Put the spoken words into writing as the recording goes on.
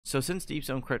So since Deep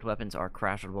Zone Crypt weapons are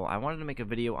craftable, I wanted to make a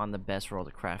video on the best roll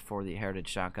to craft for the Heritage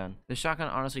Shotgun. The shotgun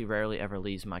honestly rarely ever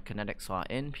leaves my kinetic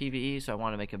slot in PvE, so I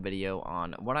want to make a video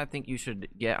on what I think you should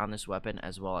get on this weapon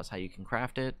as well as how you can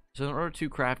craft it. So in order to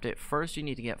craft it, first you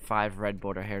need to get 5 red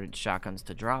border Heritage Shotguns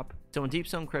to drop. So in Deep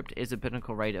Zone Crypt is a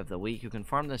pinnacle raid of the week, you can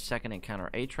farm the second encounter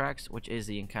Atrax, which is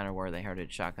the encounter where the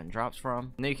Heritage Shotgun drops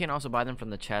from. Now you can also buy them from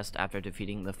the chest after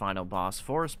defeating the final boss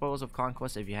for Spoils of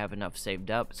Conquest if you have enough saved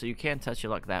up, so you can test your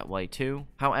luck that way too.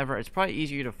 However, it's probably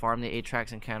easier to farm the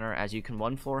Atrax encounter as you can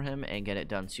one floor him and get it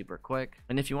done super quick.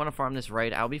 And if you want to farm this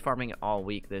raid, I'll be farming it all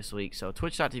week this week, so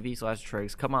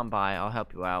twitch.tv/Triggs, come on by, I'll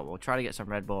help you out. We'll try to get some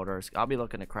red boulders. I'll be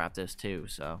looking to craft this too.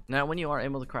 So now when you are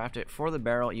able to craft it, for the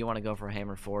barrel you want to go for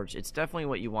Hammer Forge. It's definitely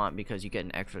what you want because you get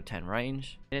an extra 10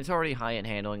 range, and it's already high in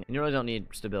handling, and you really don't need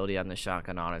stability on this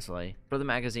shotgun honestly. For the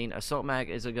magazine, Assault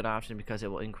Mag is a good option because it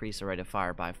will increase the rate of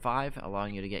fire by 5,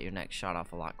 allowing you to get your next shot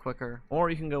off a lot quicker. Or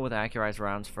you can go with Accurized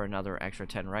rounds for another extra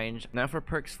 10 range. Now for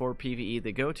perks for PvE,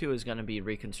 the go-to is going to be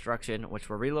Reconstruction, which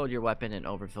will reload your weapon and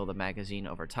overfill the magazine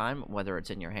over time, whether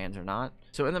it's in your hands or not.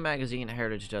 So in the magazine,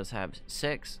 Heritage does have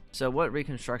 6. So what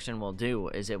Reconstruction will do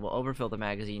is it will overfill the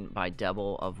magazine by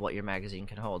double of what your magazine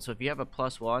can hold. So if you have a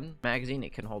 +1 magazine,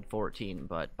 it can hold 14,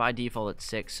 but by default it's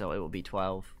 6, so it will be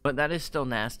 12. But that is still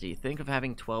nasty. Think of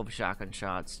having 12 shotgun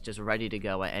shots just ready to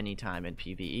go at any time in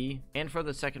PvE. And for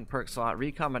the second perk slot,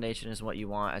 Recombination is what you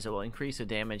want, as it will increase the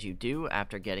damage you do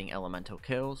after getting elemental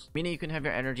kills, meaning you can have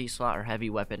your energy slot or heavy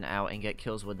weapon out and get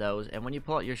kills with those, and when you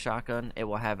pull out your shotgun, it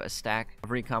will have a stack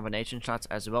of recombination shots,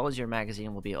 as well as your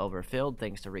magazine will be overfilled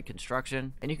thanks to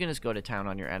Reconstruction, and you can just go to town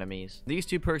on your enemies. These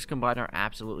two perks combined are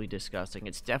absolutely disgusting.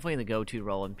 It's definitely the go-to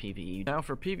roll in PvE. Now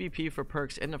for PvP, for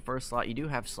perks in the first slot, you do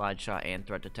have Slide Shot and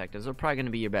Threat Detector. Those are probably going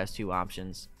to be your best 2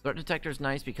 options. Threat Detector is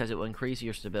nice because it will increase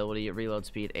your stability, reload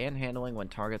speed, and handling when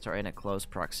targets are in a close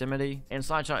proximity. And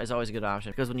Slide Shot is always a good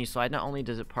option because when you slide, not only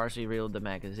does it partially reload the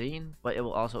magazine, but it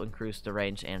will also increase the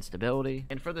range and stability.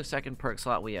 And for the second perk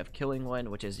slot, we have Killing Wind,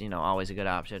 which is, always a good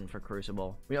option for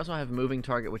Crucible. We also have Moving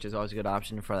Target, which is always a good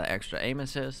option for the extra aim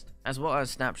assist, as well as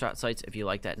Snapshot Sights. If you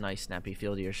like that nice snappy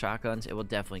feel to your shotguns, it will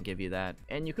definitely give you that.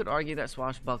 And you could argue that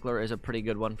Swashbuckler is a pretty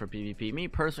good one for PvP. Me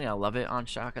personally, I love it on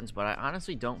shotguns, but I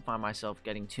honestly don't find myself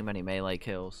getting too many melee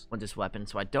kills with this weapon,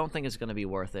 so I don't think it's going to be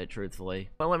worth it, truthfully.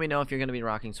 But let me know if you're going to be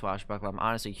rocking Swashbuckler. I'm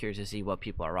honestly curious to see what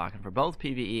people are rocking for both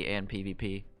PvE and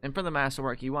PvP. And for the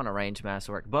Masterwork, you want a range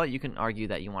Masterwork, but you can argue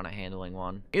that you want a handling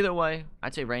one. Either way,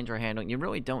 I'd say range or handling. You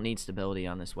really don't need stability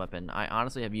on this weapon. I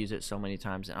honestly have used it so many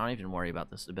times, and I don't even worry about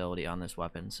the stability on this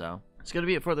weapon, so it's going to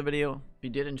be it for the video. If you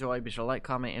did enjoy, be sure to like,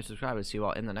 comment, and subscribe. I'll see you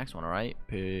all in the next one, alright?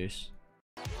 Peace.